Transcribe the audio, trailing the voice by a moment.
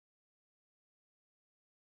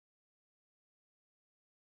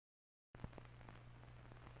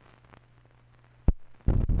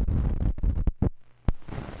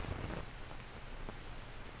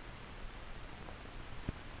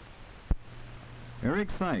Eric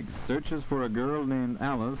Sykes searches for a girl named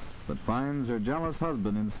Alice, but finds her jealous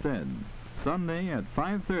husband instead. Sunday at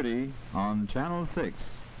 5:30 on Channel 6,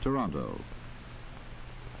 Toronto.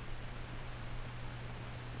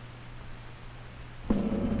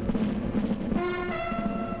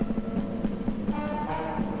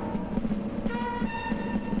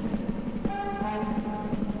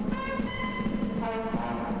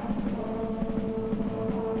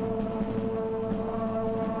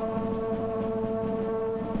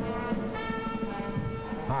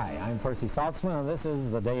 Percy Saltzman, and this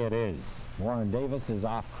is The Day It Is. Warren Davis is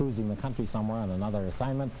off cruising the country somewhere on another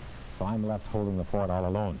assignment, so I'm left holding the fort all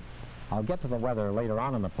alone. I'll get to the weather later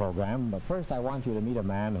on in the program, but first I want you to meet a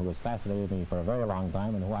man who has fascinated me for a very long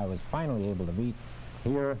time and who I was finally able to meet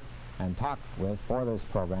here and talk with for this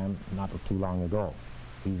program not too long ago.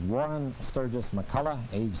 He's Warren Sturgis McCulloch,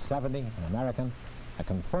 age 70, an American, a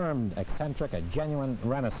confirmed eccentric, a genuine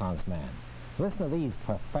Renaissance man. Listen to these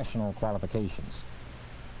professional qualifications: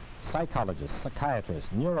 psychologist, psychiatrist,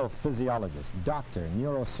 neurophysiologist, doctor,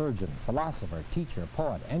 neurosurgeon, philosopher, teacher,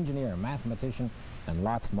 poet, engineer, mathematician, and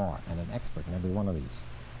lots more, and an expert in every one of these.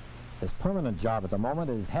 His permanent job at the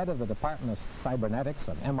moment is head of the Department of Cybernetics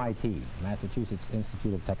at MIT, Massachusetts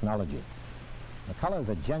Institute of Technology. McCulloch is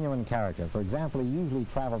a genuine character. For example, he usually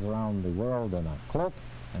travels around the world in a cloak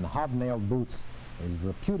and hobnailed boots. He's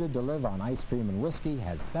reputed to live on ice cream and whiskey,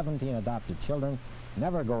 has 17 adopted children,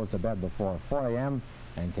 never goes to bed before 4 a.m.,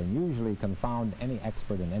 and can usually confound any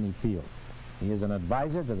expert in any field. He is an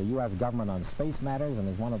advisor to the U.S. government on space matters and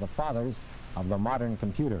is one of the fathers of the modern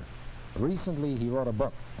computer. Recently, he wrote a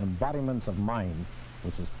book, Embodiments of Mind,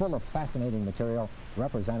 which is full of fascinating material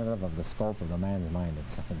representative of the scope of the man's mind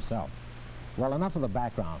himself. Well, enough of the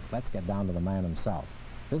background. Let's get down to the man himself.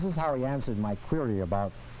 This is how he answered my query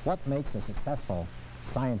about what makes a successful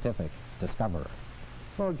scientific discoverer.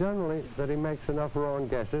 Well, generally, that he makes enough wrong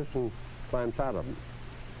guesses and climbs out of them.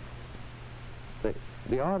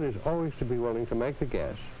 The art is always to be willing to make the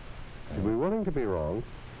guess, to be willing to be wrong,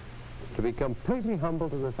 to be completely humble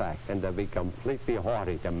to the fact, and to be completely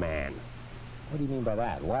haughty to man. What do you mean by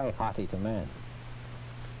that? Why haughty to man?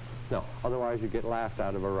 No, otherwise you get laughed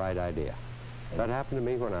out of a right idea. That happened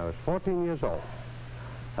to me when I was 14 years old.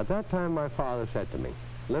 At that time, my father said to me,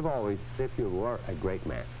 live always as if you were a great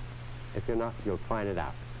man. If you're not, you'll find it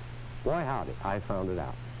out. Why, howdy, I found it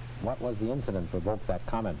out. What was the incident that provoked that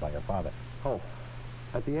comment by your father? Oh,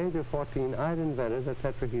 at the age of 14, I'd invented a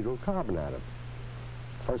tetrahedral carbon atom.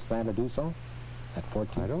 First man to do so? At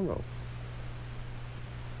 14? I don't know.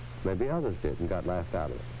 Maybe others did and got laughed out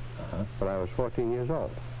of it. But I was 14 years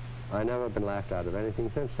old. I've never been laughed out of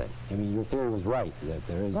anything since then. You mean your theory was right, that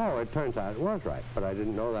there is... No, it turns out it was right, but I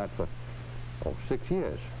didn't know that for, 6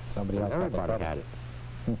 years. Somebody else everybody had it.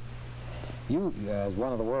 You, as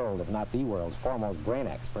one of the world, if not the world's foremost brain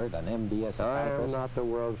expert, an MD, a psychiatrist... I am not the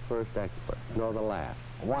world's first expert, nor the last.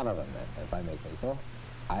 One of them, if I may say so.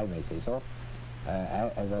 I may say so.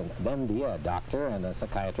 As an MD, a doctor, and a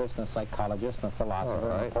psychiatrist, and a psychologist, and a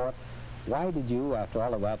philosopher, and a poet, why did you, after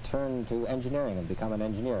all of that, turn to engineering and become an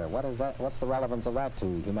engineer? What is that? What's the relevance of that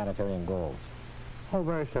to humanitarian goals? Oh,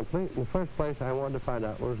 very simply. In the first place, I wanted to find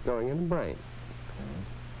out what was going in the brain.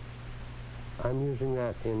 I'm using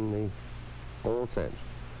that in the old sense.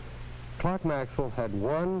 Clerk Maxwell had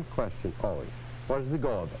one question always. What is the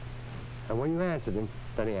goal of it? And when you answered him,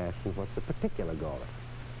 then he asked him, what's the particular goal of it?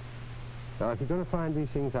 Now, if you're going to find these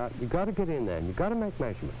things out, you've got to get in there, and you've got to make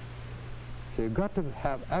measurements. So you've got to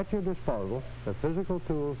have at your disposal the physical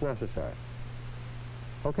tools necessary.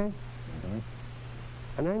 Okay?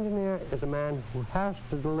 An engineer is a man who has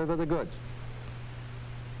to deliver the goods.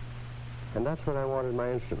 And that's what I wanted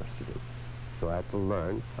my instruments to do. So I had to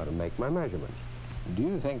learn how to make my measurements. Do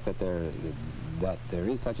you think that there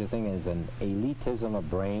is such a thing as an elitism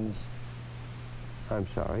of brains? I'm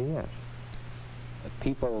sorry, yes. That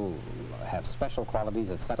people have special qualities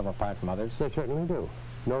that set them apart from others? They certainly do.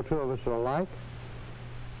 No two of us are alike.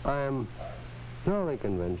 I am thoroughly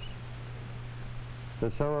convinced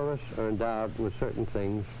that some of us are endowed with certain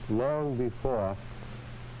things long before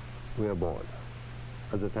we are born,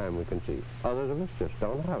 at the time we conceive. Others of us just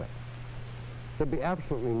don't have it. There'd be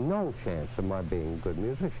absolutely no chance of my being a good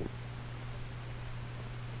musician.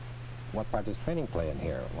 What part does training play in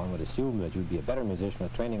here? One would assume that you'd be a better musician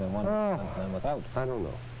with training than one than without. I don't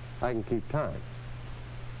know. I can keep time.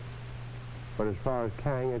 But as far as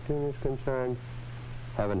carrying a tune is concerned,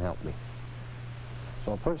 heaven help me.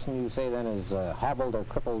 So a person, you say, then, is hobbled or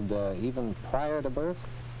crippled even prior to birth?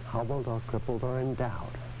 Hobbled or crippled or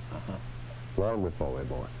endowed. Long before we're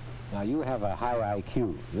born. Now, you have a high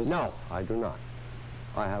IQ. No, I do not.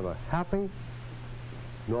 I have a happy,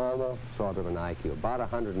 normal sort of an IQ, about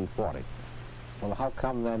 140. Well, how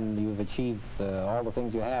come then you've achieved all the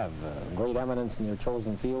things you have? Great eminence in your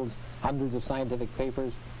chosen fields, hundreds of scientific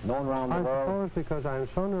papers, known around the world? I suppose because I'm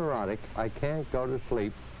so neurotic, I can't go to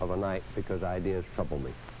sleep of a night because ideas trouble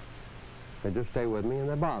me. They just stay with me and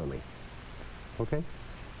they bother me. Okay?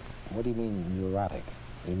 What do you mean neurotic?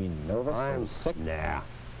 You mean nervous or sick? Nah.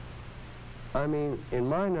 I mean, in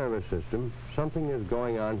my nervous system, something is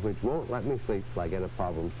going on which won't let me sleep till I get a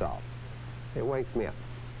problem solved. It wakes me up.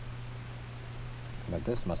 But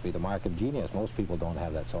this must be the mark of genius. Most people don't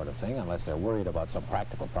have that sort of thing unless they're worried about some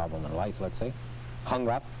practical problem in life, let's say. Hung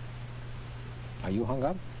up? Are you hung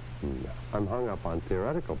up? No. I'm hung up on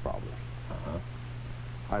theoretical problems. Uh-huh.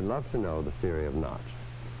 I'd love to know the theory of knots.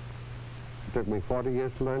 It took me 40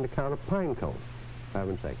 years to learn to count a pine cone, for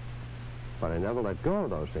heaven's sake. But I never let go of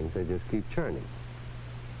those things. They just keep churning.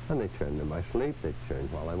 And they churn in my sleep. They churn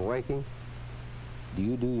while I'm waking. Do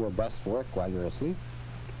you do your best work while you're asleep?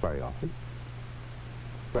 Very often.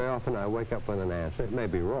 Very often I wake up with an answer. It may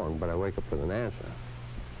be wrong, but I wake up with an answer.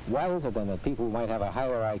 Why is it then that people who might have a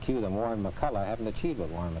higher IQ than Warren McCulloch haven't achieved what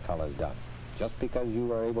Warren McCulloch has done? Just because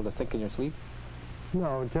you are able to think in your sleep?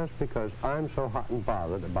 No, just because I'm so hot and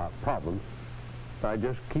bothered about problems that I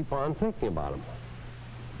just keep on thinking about them.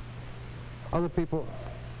 Other people,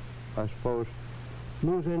 I suppose,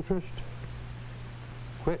 lose interest,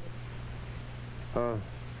 quit,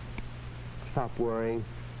 stop worrying,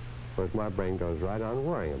 whereas my brain goes right on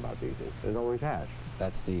worrying about these things. It always has.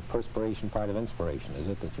 That's the perspiration part of inspiration, is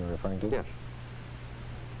it, that you're referring to? Yes.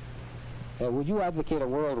 Would you advocate a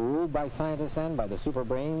world ruled by scientists and by the super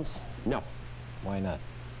brains? No. Why not?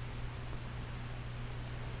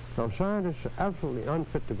 No, scientists are absolutely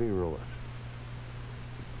unfit to be rulers.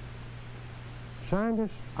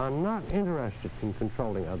 Scientists are not interested in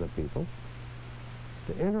controlling other people.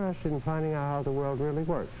 They're interested in finding out how the world really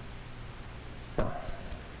works.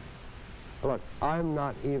 Look, I'm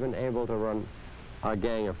not even able to run a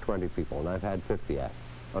gang of 20 people, and I've had 50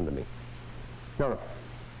 under me. No.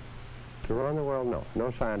 To run the world, no.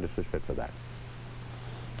 No scientist is fit for that.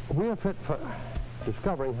 We are fit for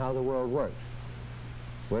discovering how the world works.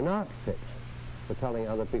 We're not fit for telling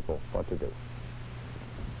other people what to do.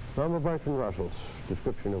 Remember Bertrand Russell's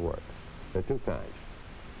description of work. There are two kinds.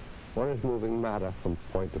 One is moving matter from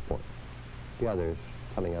point to point. The other is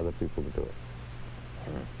telling other people to do it.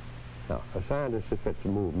 Now, a scientist is fit to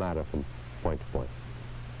move matter from point to point,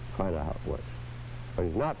 find out how it works. But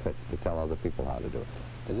he's not fit to tell other people how to do it.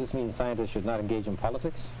 Does this mean scientists should not engage in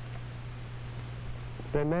politics?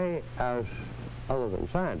 They may, as other than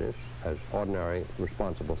scientists, as ordinary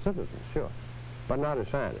responsible citizens, sure, but not as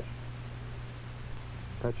scientists.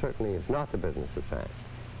 That certainly is not the business of science.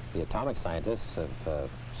 The atomic scientists have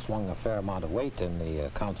swung a fair amount of weight in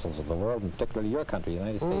the councils of the world, and particularly your country, the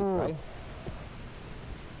United States, right?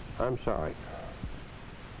 I'm sorry.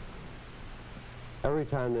 Every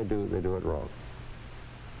time they do it wrong.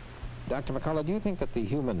 Dr. McCulloch, do you think that the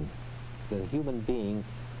human being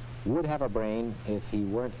would have a brain if he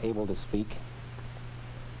weren't able to speak?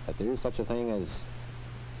 That there is such a thing as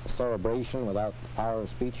a cerebration without the power of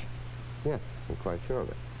speech? Yes, I'm quite sure of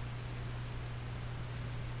it.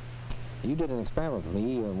 You did an experiment with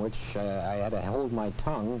me in which I had to hold my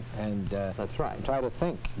tongue and that's right. Try to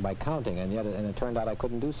think by counting, and it turned out I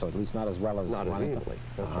couldn't do so, at least not as well as not as easily.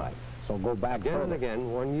 That's right. So go back again further. And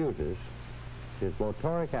again, one uses his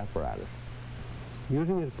motoric apparatus,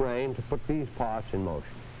 using his brain to put these parts in motion.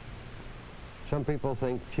 Some people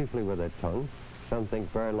think chiefly with their tongue. Some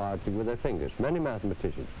think very largely with their fingers. Many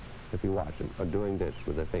mathematicians, if you watch them, are doing this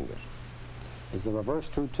with their fingers. Is the reverse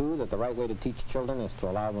true, too, that the right way to teach children is to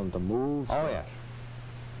allow them to move? Oh, yes.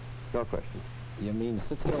 No question. You mean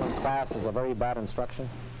sit still in class is a very bad instruction?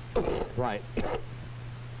 Right.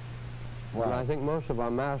 Well, and I think most of our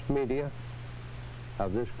mass media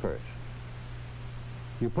have this curse.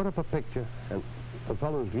 You put up a picture, and the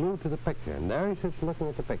fellow's glued to the picture, and there he sits looking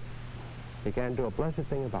at the picture. He can't do a blessed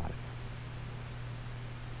thing about it.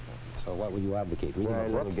 So what would you advocate? Reading Very a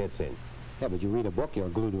book? little gets in. Yeah, but you read a book, you're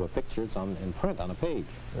glued to a picture, it's in print on a page.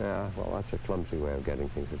 Yeah, well, that's a clumsy way of getting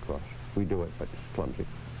things across. We do it, but it's clumsy.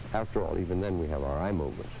 After all, even then we have our eye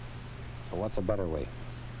movements. So what's a better way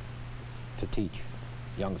to teach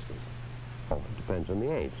youngsters? Oh, it depends on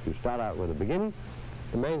the age. You start out with the beginning.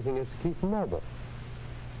 The main thing is to keep them mobile.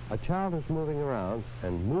 A child is moving around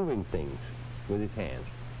and moving things with his hands.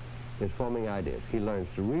 Is forming ideas. He learns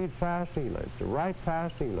to read faster, he learns to write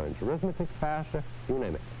faster, he learns arithmetic faster, you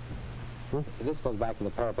name it. This goes back to the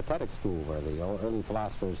peripatetic school where the early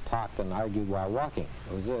philosophers talked and argued while walking.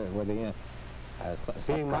 Were they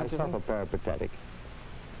Being myself subconsciously? a peripatetic,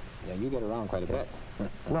 Yeah, you get around quite a bit.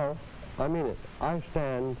 No, I mean it. I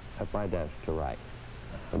stand at my desk to write.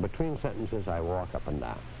 And between sentences, I walk up and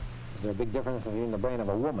down. Is there a big difference between the brain of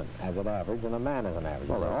a woman as an average and a man as an average?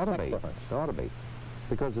 Well, there ought to Sex be. difference. There ought to be.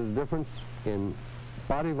 Because there's a difference in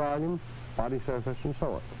body volume, body surface, and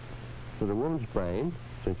so on. So the woman's brain,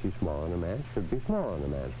 since she's smaller than a man's, should be smaller than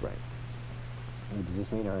a man's brain. Does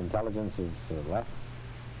this mean her intelligence is less?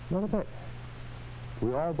 Not a bit.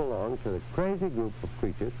 We all belong to the crazy group of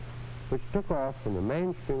creatures which took off from the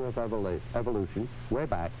mainstream of evolution way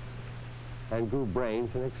back and grew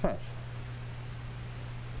brains in excess.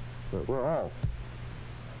 But we're all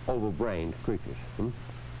oval-brained creatures.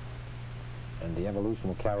 And the evolution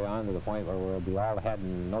will carry on to the point where we'll be all head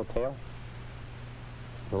and no tail?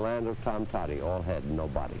 The land of Tom Toddy, all head and no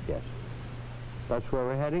body, yes. That's where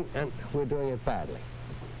we're heading, and we're doing it badly.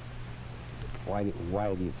 Why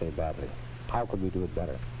do you say badly? How could we do it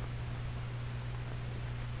better?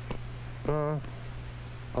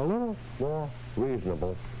 A little more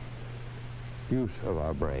reasonable use of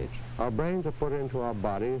our brains. Our brains are put into our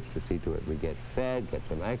bodies to see to it we get fed, get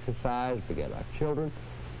some exercise, we get our children,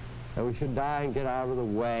 and we should die and get out of the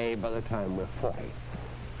way by the time we're 40.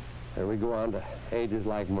 And we go on to ages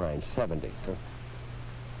like mine, 70,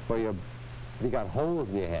 where you got holes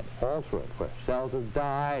in your head all through it, where cells have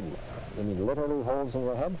died. You mean literally holes in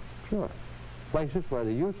your head? Sure. Places where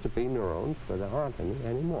there used to be neurons, but there aren't any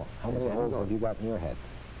anymore. How many holes have you got in your head?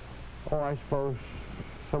 Oh, I suppose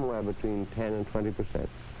somewhere between 10 and 20%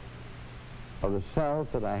 of the cells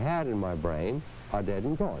that I had in my brain are dead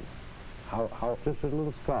and gone. Just a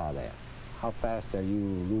little scar there. How fast are you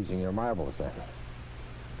losing your marbles then?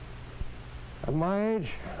 At my age,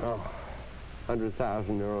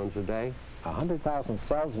 100,000 neurons a day. 100,000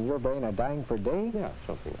 cells in your brain are dying per day? Yeah,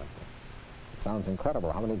 something like that. It sounds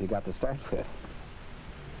incredible. How many have you got to start with?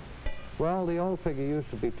 Well, the old figure used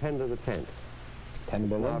to be 10 to the 10th. 10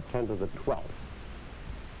 billion? Now 10 to the 12th.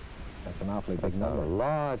 That's an awfully big That's number. a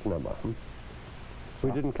large number.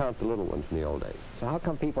 We didn't count the little ones in the old days. So how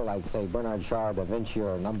come people like, say, Bernard Shaw, Da Vinci,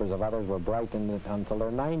 or numbers of others were bright until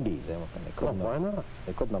their 90s? Why not?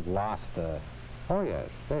 They couldn't have lost... Oh, yes,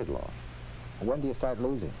 they'd lost. When do you start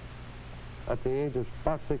losing? At the age of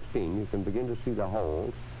about 16, you can begin to see the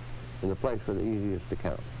holes in the place where the easiest to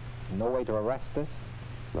count. No way to arrest this?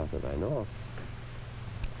 Not that I know of.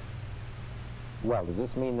 Well, does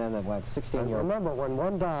this mean then that when 16 years... Remember, when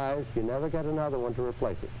one dies, you never get another one to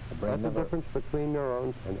replace it. That's the difference between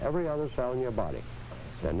neurons and every other cell in your body.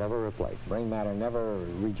 They're never replaced. Brain matter never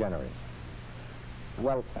regenerates.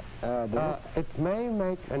 Well, it may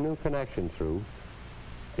make a new connection through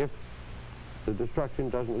if the destruction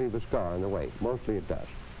doesn't leave a scar in the way. Mostly it does.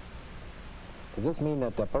 Does this mean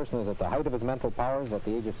that the person is at the height of his mental powers at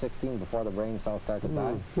the age of 16 before the brain cells start to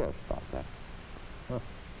die? Yes, about that. Huh.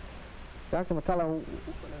 Dr. McCulloch,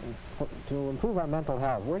 to improve our mental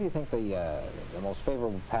health, where do you think the most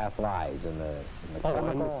favorable path lies? In the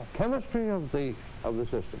chemical? In the chemistry of the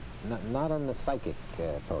system. Not in the psychic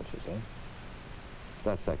approaches, eh?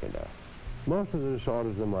 That's secondary. Most of the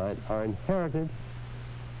disorders of the mind are inherited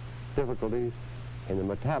difficulties in the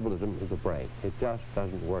metabolism of the brain. It just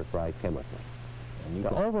doesn't work right chemically. And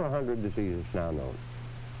there are over 100 diseases now known,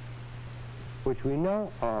 which we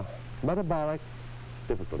know are metabolic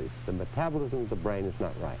difficulties. The metabolism of the brain is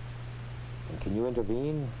not right. And can you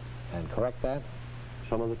intervene and correct that?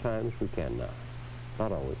 Some of the times we can now.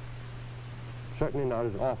 Not always. Certainly not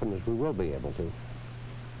as often as we will be able to.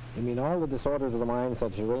 You mean all the disorders of the mind,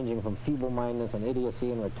 such as ranging from feeble-mindedness and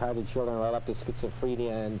idiocy and retarded children right up to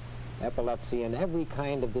schizophrenia and epilepsy and every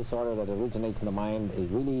kind of disorder that originates in the mind is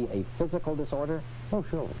really a physical disorder? Oh,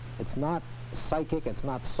 sure. It's not psychic, it's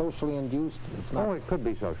not socially induced, it's not... Oh, it could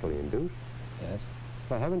be socially induced. Yes.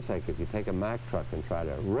 For heaven's sake, if you take a Mack truck and try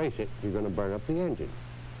to race it, you're going to burn up the engine.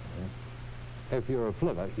 Mm-hmm. If you're a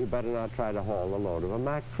flivver, you better not try to haul the load of a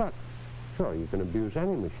Mack truck. Sure, you can abuse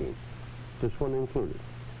any machine, this one included.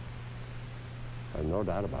 I've no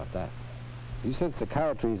doubt about that. You said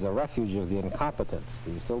psychiatry is a refuge of the incompetent.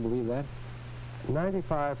 Do you still believe that?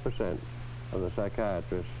 95% of the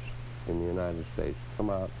psychiatrists in the United States come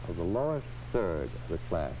out of the lowest third of the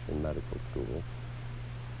class in medical school.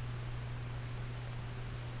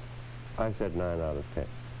 I said 9 out of 10.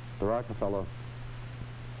 The Rockefeller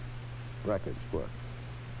records were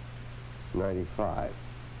 95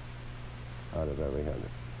 out of every 100.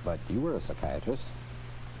 But you were a psychiatrist.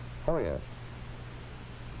 Oh, yes.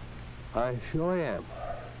 I sure am.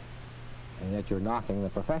 And yet you're knocking the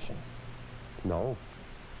profession. No.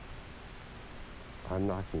 I'm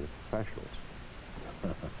knocking the professionals.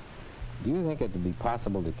 Do you think it would be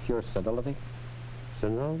possible to cure senility?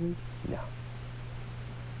 Senility? No.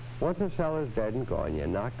 Once a cell is dead and gone, you're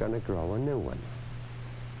not going to grow a new one.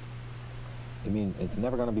 You mean it's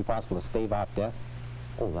never going to be possible to stave off death?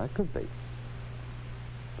 Oh, that could be.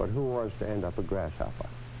 But who wants to end up a grasshopper?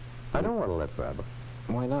 I don't want to live forever.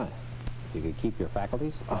 Why not? You could keep your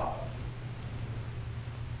faculties? Oh.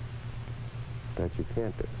 That you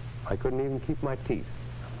can't do. I couldn't even keep my teeth.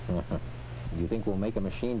 You think we'll make a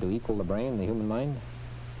machine to equal the brain, the human mind?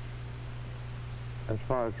 As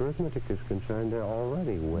far as arithmetic is concerned, they're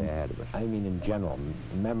already way ahead of us. I mean in general,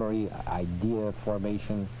 memory, idea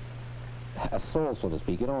formation, a soul, so to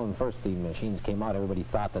speak. You know, when first the machines came out, everybody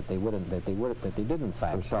thought that they did in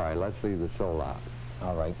fact. I'm sorry, let's leave the soul out.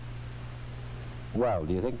 All right. Well,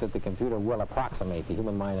 do you think that the computer will approximate the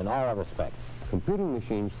human mind in all respects? Computing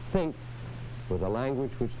machines think with a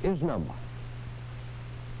language which is number.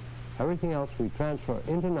 Everything else we transfer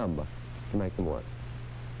into number to make them work.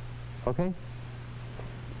 Okay?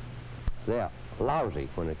 They're lousy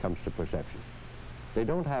when it comes to perception. They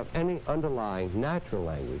don't have any underlying natural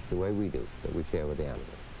language the way we do, that we share with the animals.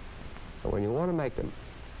 And when you want to make them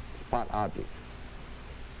spot objects,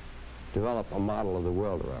 develop a model of the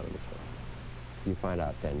world around them, you find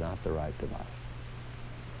out they're not the right device.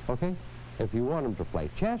 Okay? If you want them to play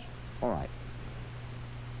chess, all right.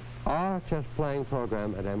 Our chess playing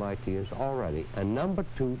program at MIT is already a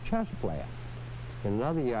 #2 chess player. In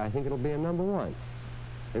another year, I think it'll be a #1.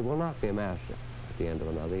 It will not be a master at the end of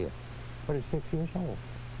another year. But it's 6 years old.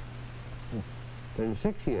 But in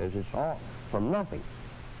 6 years, it's all from nothing.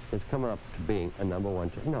 It's come up to being a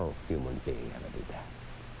 #1. No human being ever did that.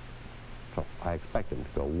 So I expect them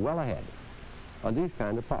to go well ahead on these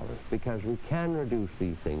kind of problems because we can reduce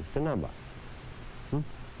these things to number.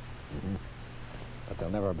 But they'll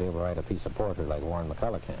never be able to write a piece of poetry like Warren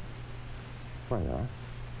McCulloch can. Why not?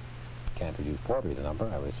 Can't reduce poetry to number,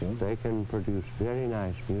 I would assume. They can produce very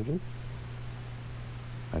nice music.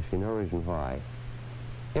 I see no reason why.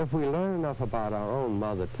 If we learn enough about our own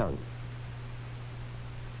mother tongue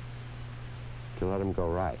to let them go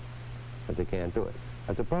right, but they can't do it.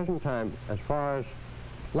 At the present time, as far as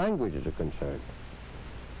languages are concerned,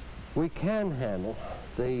 we can handle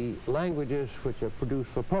the languages which are produced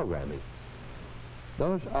for programming.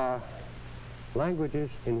 Those are languages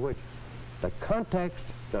in which the context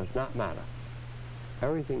does not matter.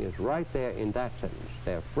 Everything is right there in that sentence.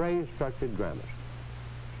 They're phrase-structured grammars.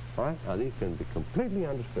 All right? Now, these can be completely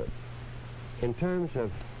understood in terms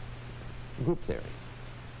of group theory,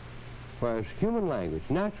 whereas human language,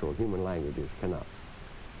 natural human languages, cannot.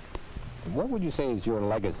 What would you say is your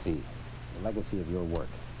legacy, the legacy of your work?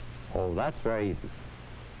 Oh, that's very easy.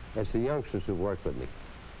 It's the youngsters who work with me.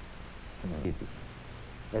 Easy.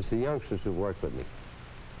 It's the youngsters who work with me.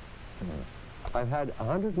 I've had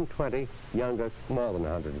 120 younger, more than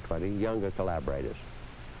 120 younger collaborators.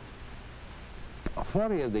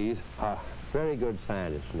 40 of these are very good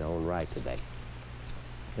scientists known right today.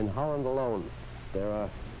 In Holland alone, there are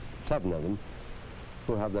 7 of them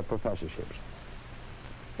who have their professorships.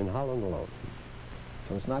 In Holland alone.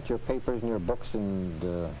 So it's not your papers and your books and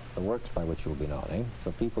the works by which you'll be known, eh?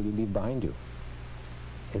 So people you leave behind you.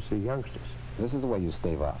 It's the youngsters. This is the way you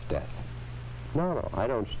stave off death. No, I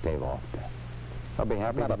don't stave off death. I'll be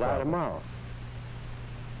happy to die tomorrow.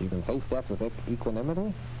 You can face death with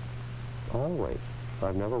equanimity? Always.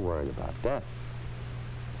 I've never worried about death.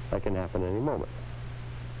 That can happen any moment.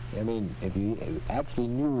 I mean, if you actually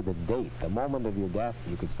knew the date, the moment of your death,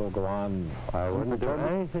 you could still go on. I wouldn't do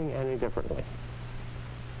anything any differently.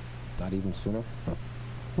 Not even sooner?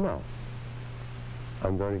 No.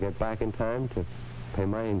 I'm going to get back in time to pay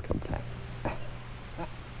my income tax.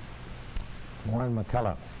 Warren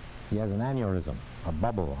McCulloch, he has an aneurysm, a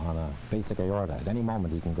bubble on a basic aorta. At any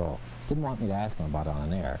moment he can go. Didn't want me to ask him about it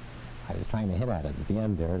on air. I was trying to hit at it at the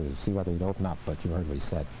end there to see whether he'd open up, but you heard what he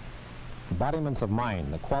said. Embodiments of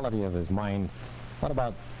mind, the quality of his mind. What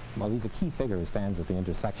about, well, he's a key figure who stands at the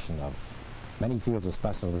intersection of many fields of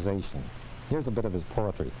specialization. Here's a bit of his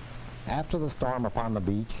poetry. After the storm upon the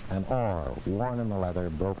beach, an oar, worn in the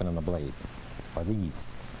leather, broken in the blade. Or these.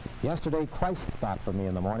 Yesterday, Christ thought for me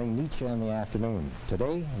in the morning, Nietzsche in the afternoon.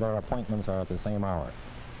 Today, their appointments are at the same hour.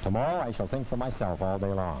 Tomorrow, I shall think for myself all day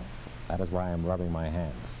long. That is why I'm rubbing my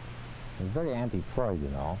hands. It's very anti-Freud, you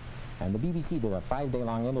know. And the BBC did a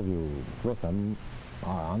 5-day-long interview with him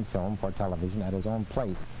on film for television at his own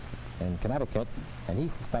place in Connecticut, and he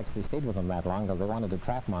suspects they stayed with him that long because they wanted to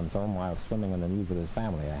trap him on film while swimming in the nude with his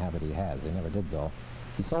family, a habit he has. They never did, though.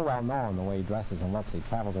 He's so well known the way he dresses and looks. He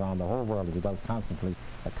travels around the whole world as he does constantly.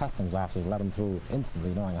 The customs officers let him through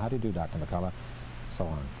instantly, knowing, how do you do, Dr. McCulloch? So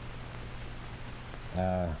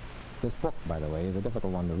on. This book, by the way, is a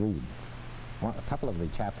difficult one to read. A couple of the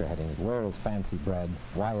chapter headings: where is fancy bred?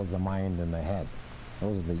 Why is the mind in the head?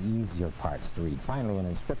 Those are the easier parts to read. Finally, an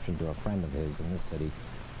inscription to a friend of his in this city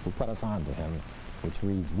who put us on to him, which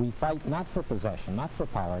reads, "We fight not for possession, not for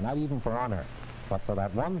power, not even for honor, but for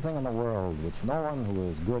that one thing in the world which no one who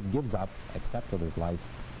is good gives up except with his life,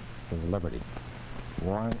 his liberty."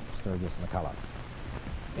 Warren, Sturgis, McCulloch.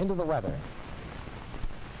 Into the weather.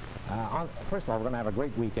 First of all, we're going to have a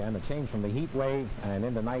great weekend, a change from the heat wave and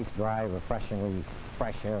into nice, dry, refreshingly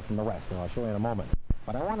fresh air from the west, and I'll show you in a moment.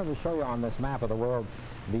 But I wanted to show you on this map of the world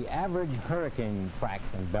the average hurricane tracks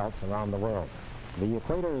and belts around the world. The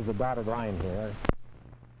equator is the dotted line here.